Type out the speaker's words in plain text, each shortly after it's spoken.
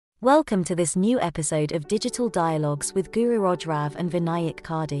Welcome to this new episode of Digital Dialogs with Guru Rav and Vinayak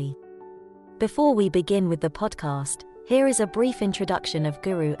Kardi. Before we begin with the podcast, here is a brief introduction of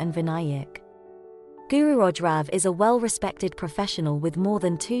Guru and Vinayak. Guru Rav is a well-respected professional with more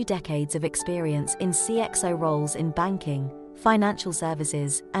than 2 decades of experience in CXO roles in banking, financial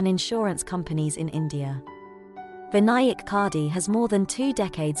services, and insurance companies in India. Vinayak Kardi has more than 2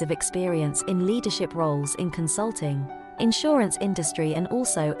 decades of experience in leadership roles in consulting, insurance industry and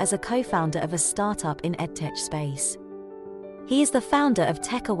also as a co-founder of a startup in EdTech space. He is the founder of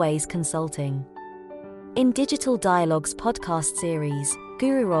TechAways Consulting. In Digital Dialogs podcast series,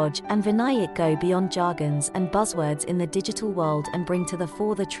 Guru Raj and Vinayak go beyond jargons and buzzwords in the digital world and bring to the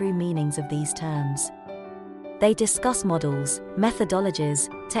fore the true meanings of these terms. They discuss models, methodologies,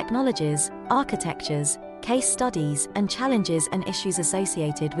 technologies, architectures, case studies, and challenges and issues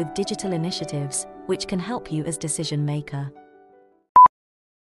associated with digital initiatives, which can help you as decision maker.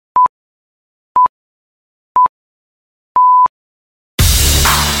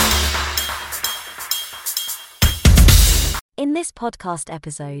 In this podcast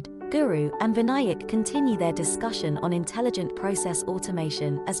episode, Guru and Vinayak continue their discussion on intelligent process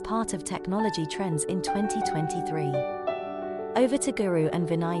automation as part of technology trends in 2023. Over to Guru and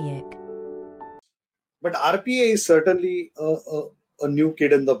Vinayak. But RPA is certainly a new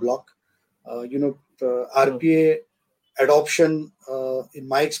kid in the block. The RPA adoption, in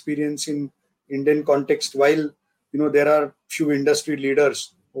my experience in Indian context, while there are few industry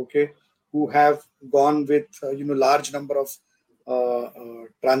leaders, who have gone with large number of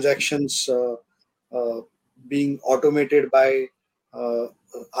transactions being automated by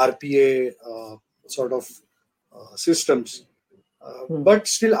RPA sort of systems. But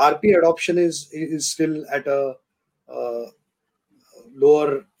still, RPA adoption is still at a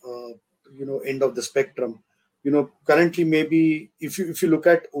lower end of the spectrum. Currently, maybe if you look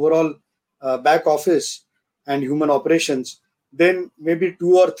at overall back office and human operations, then maybe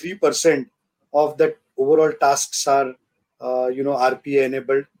 2 or 3% of that overall tasks are RPA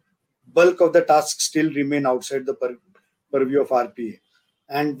enabled. Bulk of the tasks still remain outside the purview of RPA.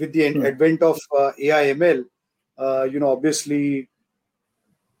 And with the advent of AI ML, obviously,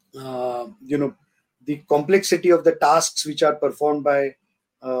 the complexity of the tasks which are performed by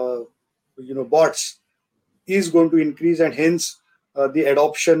bots is going to increase, and hence the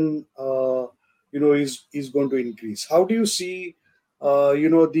adoption is going to increase. How do you see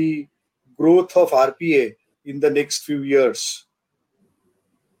the growth of RPA in the next few years?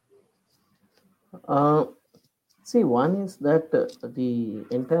 One is that the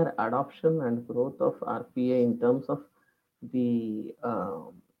entire adoption and growth of RPA in terms of the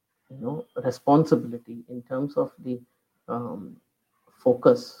responsibility, in terms of the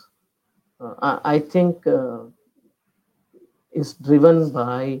focus, I think is driven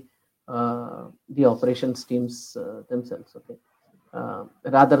by the operations teams themselves,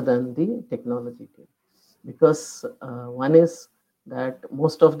 rather than the technology team, because one is that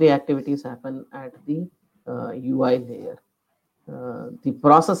most of the activities happen at the UI layer. The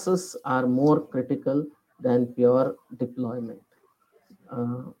processes are more critical than pure deployment,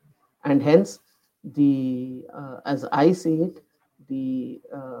 and hence the as I see it, the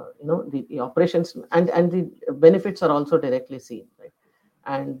the operations and the benefits are also directly seen, right?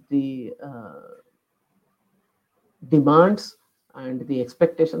 And the demands and the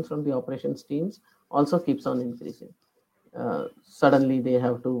expectations from the operations teams also keeps on increasing. Suddenly they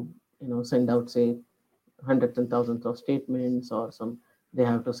have to send out, say, hundreds and thousands of statements, or they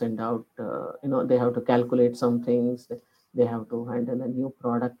have to send out they have to calculate some things, they have to handle a new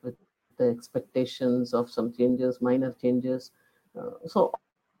product with the expectations of some changes, minor changes. So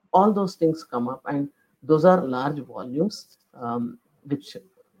all those things come up, and those are large volumes which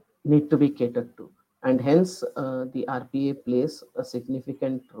need to be catered to, and hence the RPA plays a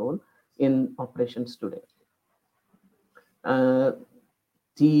significant role in operations today.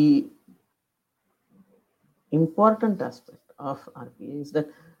 The important aspect of RPA is that,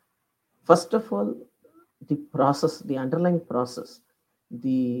 first of all, the process, the underlying process,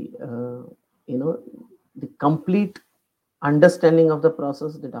 the the complete understanding of the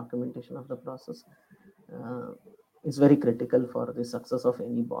process, the documentation of the process is very critical for the success of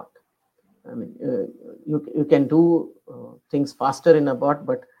any bot. I mean, you can do things faster in a bot,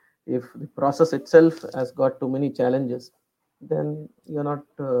 but if the process itself has got too many challenges, then you're not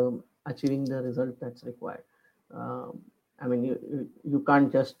achieving the result that's required. I mean, you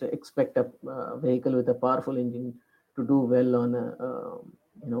can't just expect a vehicle with a powerful engine to do well on a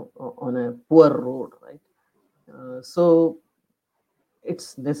on a poor road, right? So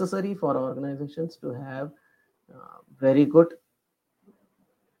it's necessary for organizations to have very good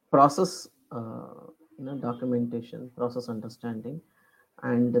process documentation, process understanding,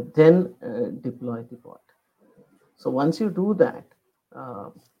 and then deploy the bot. So once you do that, uh,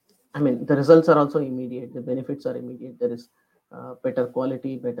 the results are also immediate. The benefits are immediate. There is better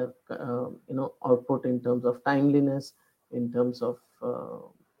quality, better output in terms of timeliness, in terms of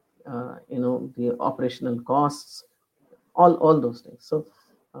the operational costs, all those things. So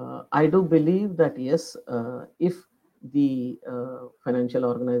I do believe that yes, if the financial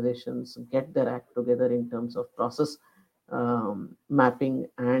organizations get their act together in terms of process mapping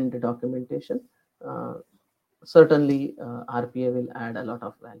and documentation, uh, certainly RPA will add a lot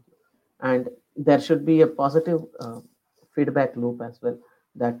of value. And there should be a positive feedback loop as well,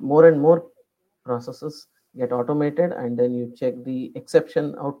 that more and more processes get automated, and then you check the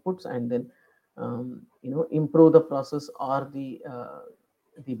exception outputs, and then improve the process or the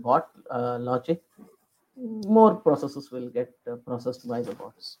bot logic. More processes will get processed by the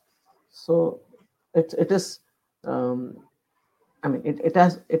bots. So it is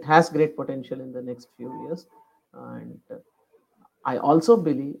it has great potential in the next few years. And I also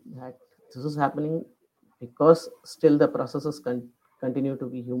believe that this is happening because still the processes continue to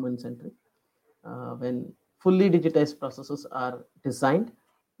be human centric. When fully digitized processes are designed,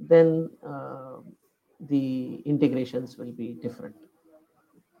 then the integrations will be different.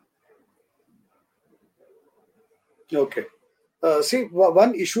 Okay. See,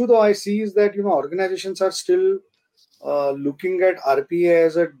 one issue though I see is that organizations are still looking at RPA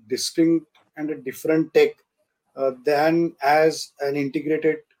as a distinct and a different tech than as an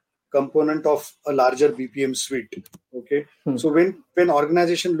integrated component of a larger BPM suite. Okay, so when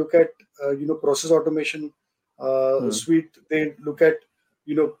organization look at process automation suite, they look at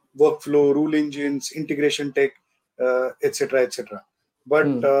workflow, rule engines, integration tech, etc., etc. But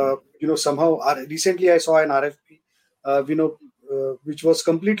somehow recently I saw an RFP, which was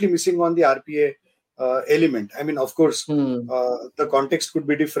completely missing on the RPA element. I mean, of course, the context could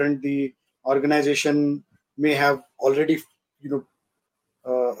be different. The organization may have already,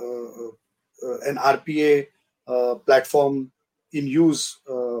 an RPA platform in use,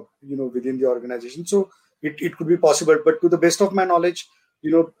 within the organization. So it could be possible. But to the best of my knowledge,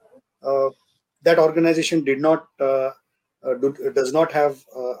 that organization does not have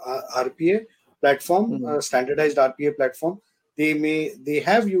RPA platform, standardized RPA platform. They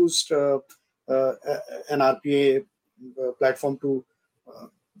have used an RPA platform to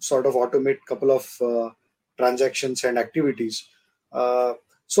sort of automate a couple of transactions and activities.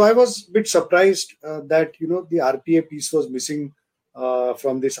 So I was a bit surprised that the RPA piece was missing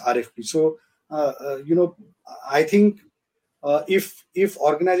from this RFP. So I think if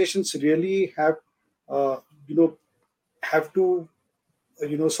organizations really have have to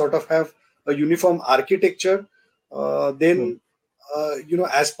sort of have a uniform architecture, then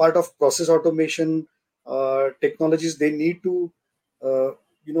as part of process automation technologies, they need to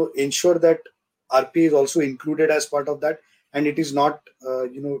ensure that RPA is also included as part of that, and it is not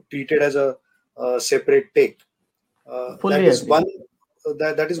treated as a separate tech. Fully That is agree.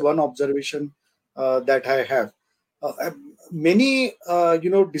 that is one observation that I have. Many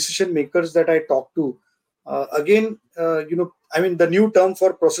decision makers that I talk to, again, the new term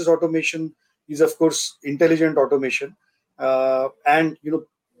for process automation is of course intelligent automation, and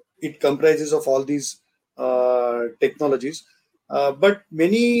it comprises of all these technologies. But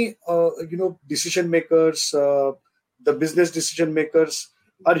many decision makers, the business decision makers,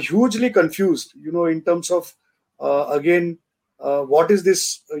 are hugely confused in terms of again what is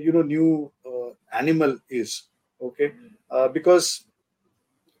this new animal is. Okay, because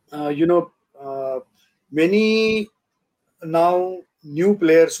many now new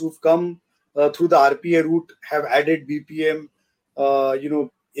players who've come through the RPA route have added BPM,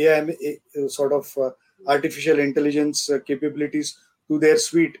 AI, sort of artificial intelligence capabilities to their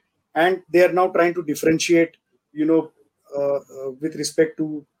suite, and they are now trying to differentiate, with respect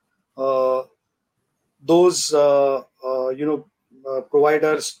to uh, those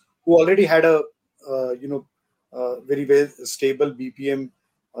providers who already had a very well stable BPM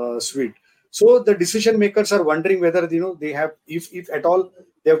suite. So the decision makers are wondering whether they have, if at all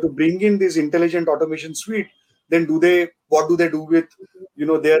they have to bring in this intelligent automation suite, then what do they do with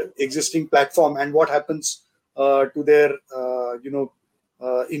their existing platform, and what happens to their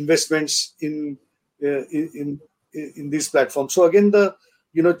investments in this platform. So again, the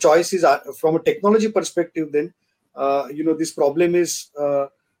choice is from a technology perspective. Then this problem is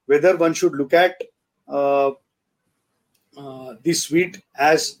whether one should look at uh, this suite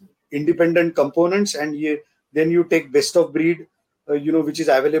as independent components, and then you take best of breed, which is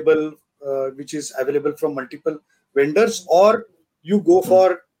available from multiple vendors, or you go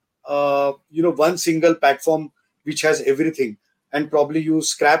for one single platform which has everything, and probably you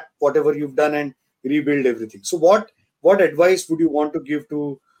scrap whatever you've done and rebuild everything. So what advice would you want to give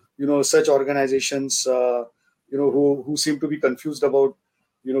to such organizations who seem to be confused about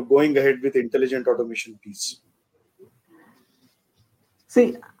going ahead with intelligent automation piece?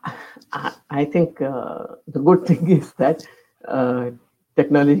 See, I think the good thing is that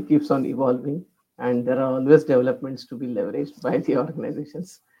technology keeps on evolving, and there are always developments to be leveraged by the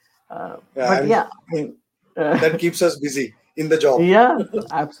organizations. Yeah, But yeah, I mean, that keeps us busy in the job. yeah,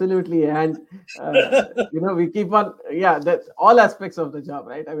 absolutely, and we keep on, yeah, that all aspects of the job,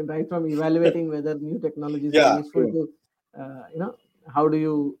 right? I mean, right from evaluating whether new technologies are Yeah, useful true. to, how do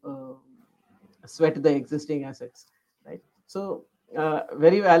you sweat the existing assets, right? So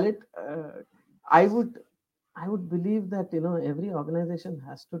very valid. I would believe that every organization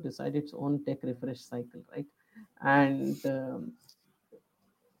has to decide its own tech refresh cycle, right? And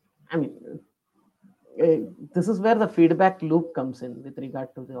I mean, this is where the feedback loop comes in with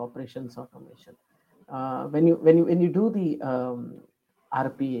regard to the operations automation. When you do the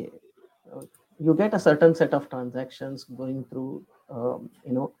RPA, you get a certain set of transactions going through,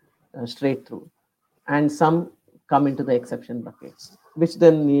 straight through, and some come into the exception buckets, which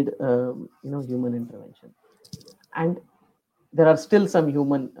then need human intervention. And there are still some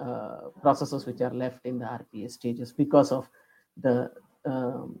human processes which are left in the RPA stages because of the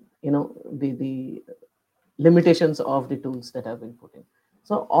the limitations of the tools that have been put in.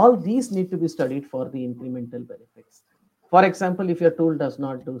 So all these need to be studied for the incremental benefits. For example, if your tool does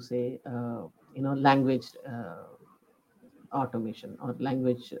not do, say, language automation or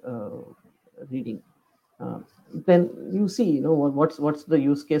language reading, uh, then you see, what's the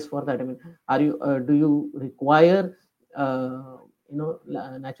use case for that. I mean, do you require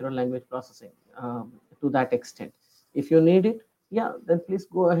natural language processing to that extent? If you need it, yeah, then please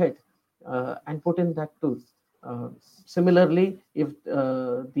go ahead and put in that tool. uh, Similarly, if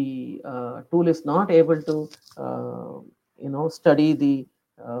the tool is not able to study the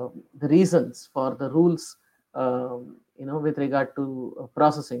reasons for the rules, with regard to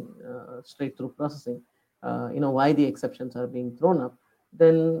processing, straight through processing, why the exceptions are being thrown up,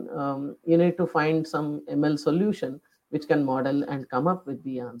 then you need to find some ML solution which can model and come up with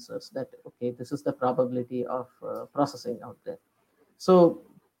the answers that, okay, this is the probability of processing out there. So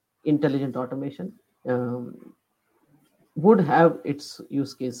intelligent automation would have its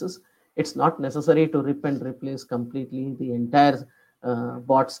use cases. It's not necessary to rip and replace completely the entire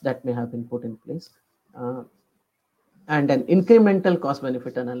bots that may have been put in place. Uh, and an incremental cost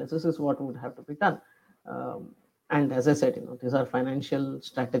benefit analysis is what would have to be done. And as I said, these are financial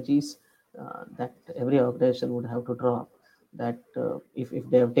strategies that every organization would have to draw up. That if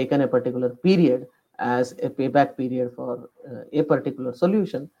they have taken a particular period as a payback period for a particular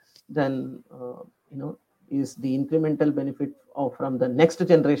solution, then is the incremental benefit from the next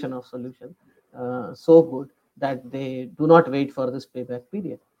generation of solution so good that they do not wait for this payback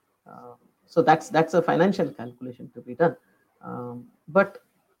period. Uh, so that's a financial calculation to be done. But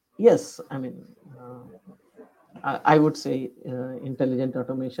yes, I mean, I would say intelligent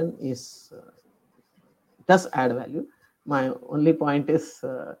automation does add value. My only point is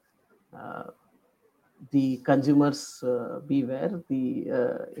uh, the consumers beware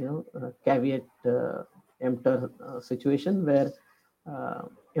the caveat emptor situation, where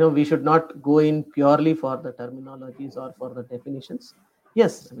we should not go in purely for the terminologies or for the definitions.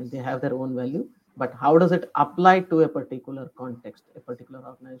 Yes, I mean, they have their own value, but how does it apply to a particular context, a particular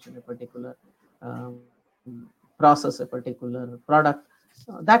organization, a particular process, a particular product?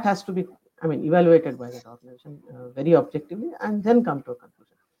 That has to be, I mean, evaluated by that organization very objectively, and then come to a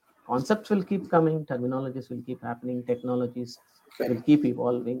conclusion. Concepts will keep coming, terminologies will keep happening, technologies will keep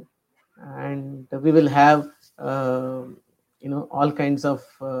evolving, and we will have all kinds of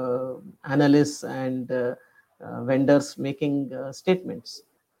analysts and vendors making statements.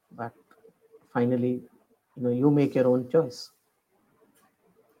 But finally, you make your own choice.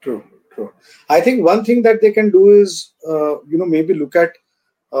 True, true. I think one thing that they can do is, maybe look at,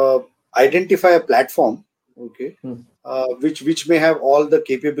 identify a platform, okay, which may have all the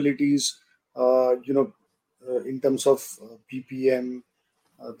capabilities, in terms of PPM,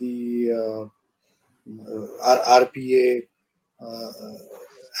 RPA, uh,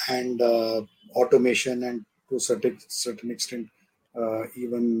 and automation, and to certain extent,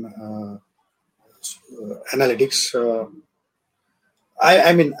 even analytics.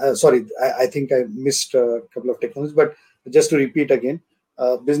 I mean, sorry, I think I missed a couple of technologies, but just to repeat again,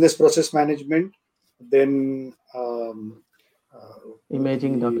 business process management, then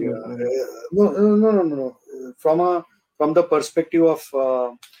Imaging, the document management. no, no, no, no, no. From the perspective of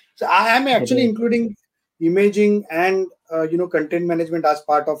So I am actually Right. including imaging and content management as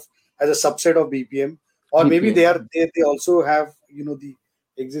part of, as a subset of BPM, or maybe BPM. they also have the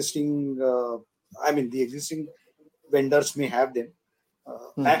existing. The existing vendors may have them,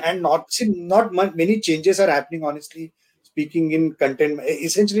 and not many changes are happening. Honestly speaking, in content,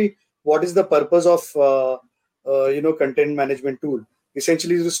 essentially, what is the purpose of content management tool?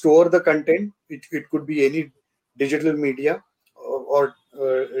 Essentially, to store the content. It could be any digital media or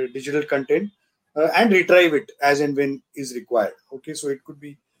digital content, and retrieve it as and when is required. Okay, so it could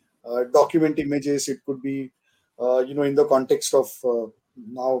be document images, it could be in the context of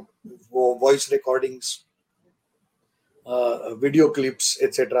now voice recordings, video clips,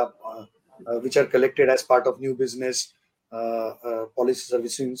 etc., which are collected as part of new business policy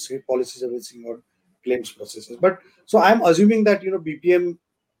servicing or claims processes. But so I'm assuming that BPM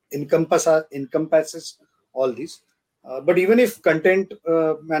encompasses all these. But even if content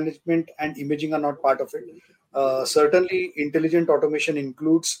management and imaging are not part of it, certainly intelligent automation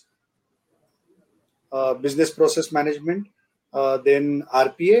includes business process management, then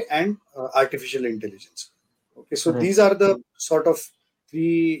RPA and artificial intelligence. Okay, so Right. these are the sort of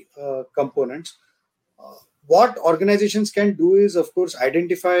three components. Uh, what organizations can do is, of course,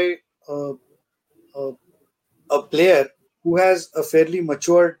 identify uh, uh, a player who has a fairly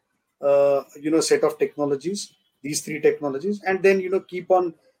matured set of technologies, these three technologies, and then keep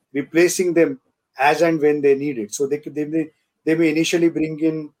on replacing them as and when they need it. So they may initially bring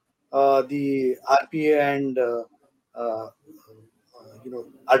in the RPA and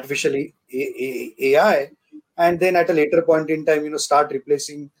artificial AI, and then at a later point in time start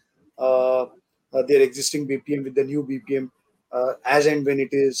replacing uh, their existing BPM with the new BPM as and when it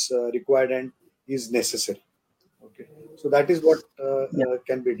is required and is necessary. Okay, so that is what Yeah,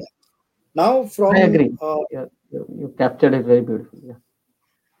 can be done. Now, I from agree. Yeah, you captured it very beautifully. Yeah.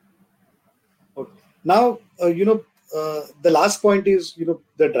 okay. Now, the last point is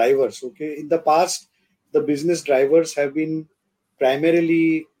the drivers. Okay, in the past, the business drivers have been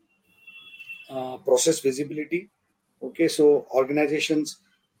primarily process visibility. Okay, so organizations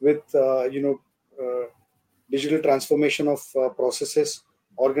with digital transformation of processes,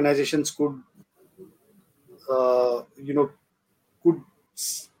 organizations uh, you know could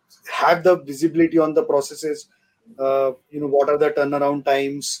have the visibility on the processes, what are the turnaround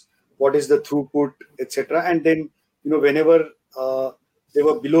times, what is the throughput, etc. And then whenever they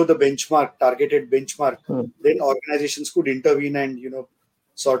were below the benchmark, targeted benchmark, Hmm. then organizations could intervene and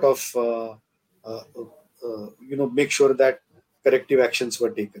sort of uh, make sure that corrective actions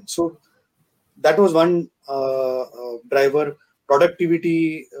were taken. So that was one driver.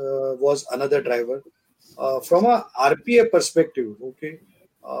 Productivity was another driver. From a RPA perspective, okay,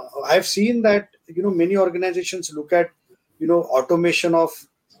 I've seen that many organizations look at automation of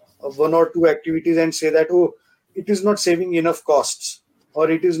one or two activities and say that, oh, it is not saving enough costs, or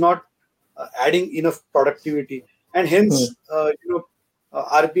it is not adding enough productivity, and Hmm. hence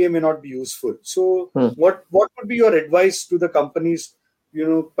RPA may not be useful. So Hmm. what would be your advice to the companies,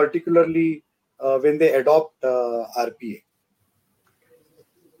 particularly when they adopt RPA?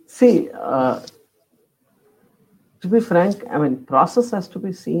 See, to be frank, I mean, process has to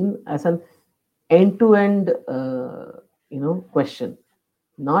be seen as an end-to-end, question,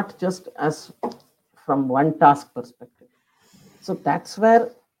 not just as from one task perspective. So that's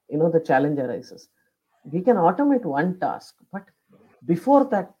where the challenge arises. We can automate one task, but before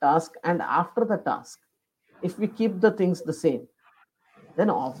that task and after the task, if we keep the things the same,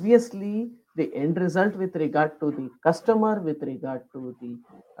 then obviously the end result with regard to the customer, with regard to the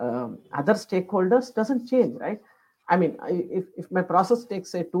other stakeholders doesn't change, right? I mean, if my process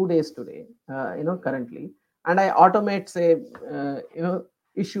takes say 2 days today, currently, and I automate say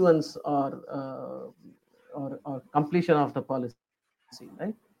issuance or completion of the policy,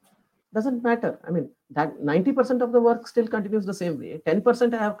 right? Doesn't matter. I mean, that 90% of the work still continues the same way.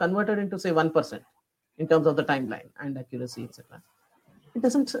 10% I have converted into say 1% in terms of the timeline and accuracy, etc.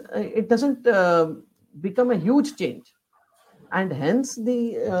 It doesn't become a huge change, and hence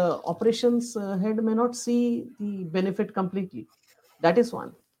the operations head may not see the benefit completely. That is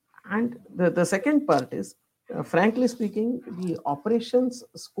one. And the second part is, frankly speaking, the operations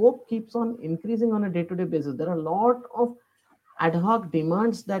scope keeps on increasing on a day-to-day basis. There are a lot of ad hoc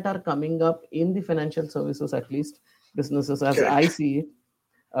demands that are coming up in the financial services, at least businesses as I Correct. see it.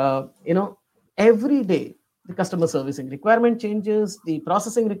 Every day the customer servicing requirement changes, the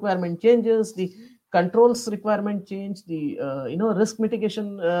processing requirement changes, the controls requirement change, the risk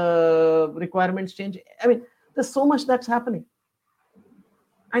mitigation requirements change. I mean, there's so much that's happening.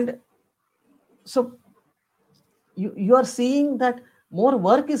 And so you are seeing that more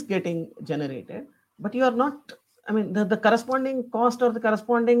work is getting generated, but you are not, I mean, the corresponding cost or the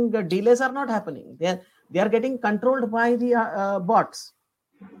corresponding delays are not happening. They are getting controlled by the bots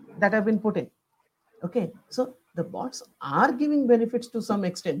that have been put in. Okay, so the bots are giving benefits to some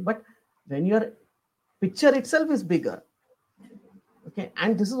extent, but when your picture itself is bigger, okay,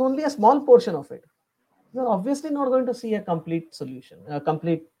 and this is only a small portion of it, you're obviously not going to see a complete solution, a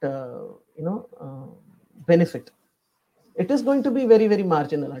complete benefit. It is going to be very, very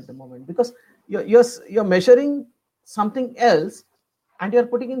marginal at the moment, because you're measuring something else and you're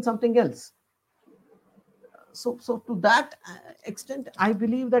putting in something else. So to that extent, I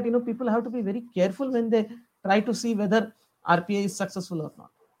believe that people have to be very careful when they try to see whether RPA is successful or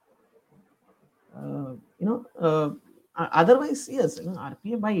not. Otherwise, yes,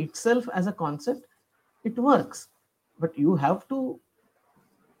 RPA by itself as a concept, it works, but you have to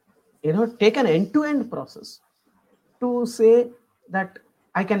take an end-to-end process to say that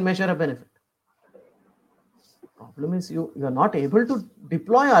I can measure a benefit. Problem is you are not able to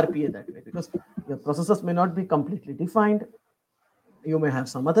deploy RPA that way, because your processes may not be completely defined. You may have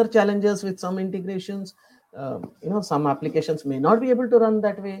some other challenges with some integrations. Some applications may not be able to run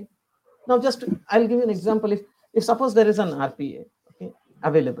that way. Now, I'll give you an example. If suppose there is an RPA, okay,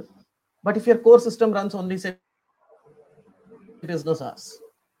 available, but if your core system runs only, say, business hours,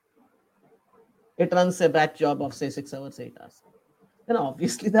 it runs a batch job of say 6 hours, 8 hours, then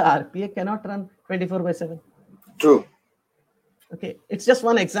obviously the RPA cannot run 24/7. True. Okay, it's just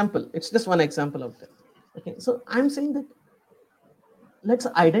one example. It's just one example of that. Okay, so I'm saying that let's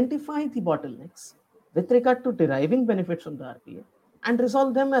identify the bottlenecks with regard to deriving benefits from the RPA and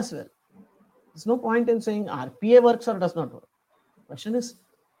resolve them as well. There's no point in saying RPA works or does not work. The question is,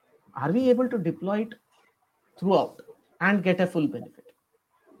 are we able to deploy it throughout and get a full benefit?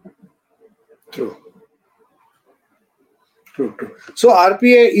 True. So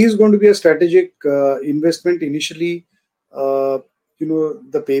RPA is going to be a strategic investment initially. The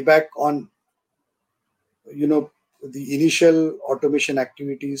payback on the initial automation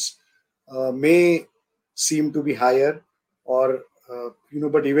activities may seem to be higher, or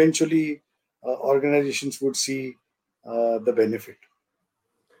but eventually organizations would see the benefit.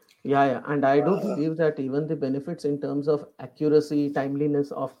 Yeah, and I do believe that even the benefits in terms of accuracy,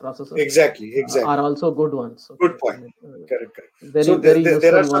 timeliness of processes exactly are also good ones. Okay. Good point. Correct. Very, so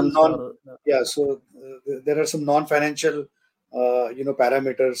there are some there are some non-financial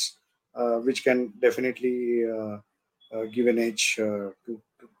parameters which can definitely give an edge to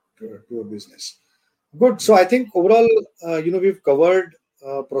a business. Good. So I think overall, we've covered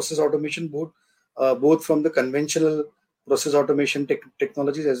process automation both from the conventional process automation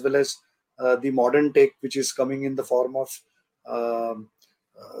technologies as well as the modern tech, which is coming in the form of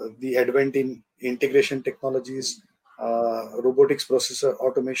the advent in integration technologies, robotics process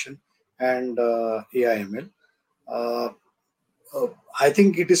automation, and AI/ML. I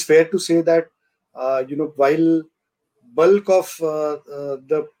think it is fair to say that while bulk of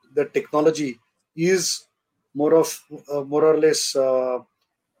the technology is more or less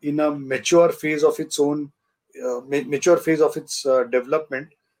in a mature phase of its own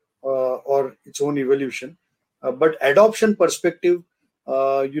development or its own evolution, but adoption perspective,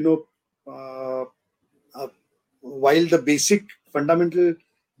 while the basic fundamental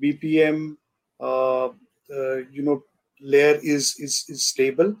BPM layer is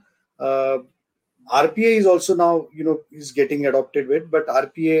stable, RPA is also now is getting adopted with, but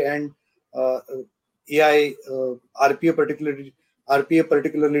RPA and AI, RPA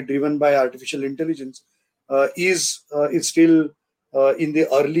particularly driven by artificial intelligence, is still in the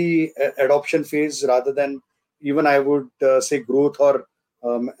early adoption phase, rather than even I would say growth or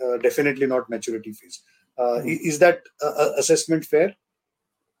definitely not maturity phase. Is that assessment fair,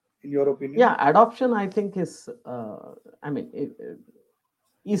 in your opinion? Yeah, adoption I think is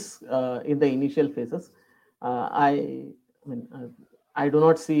is in the initial phases. I do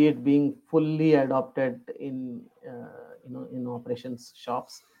not see it being fully adopted in in operations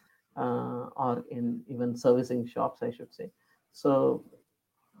shops or in even servicing shops, I should say. So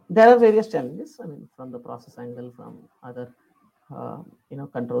there are various challenges. From the process angle, from other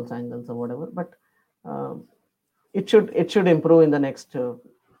controls angles or whatever, but it should improve in the next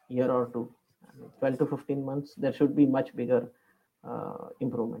year or two. 12 to 15 months, there should be much bigger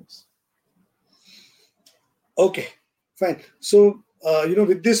improvements. Okay, fine. So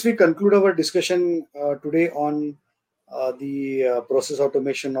with this we conclude our discussion today on the process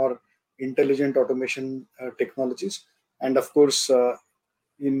automation or intelligent automation technologies, and of course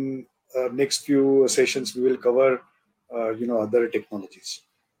in next few sessions we will cover other technologies.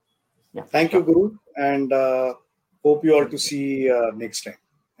 Yeah, Thank you, Guru, and Hope you all to see next time.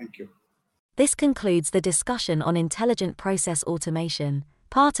 Thank you. This concludes the discussion on intelligent process automation,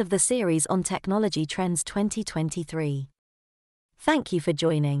 part of the series on Technology Trends 2023. Thank you for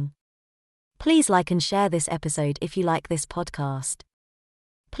joining. Please like and share this episode if you like this podcast.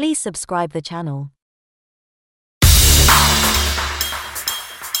 Please subscribe the channel.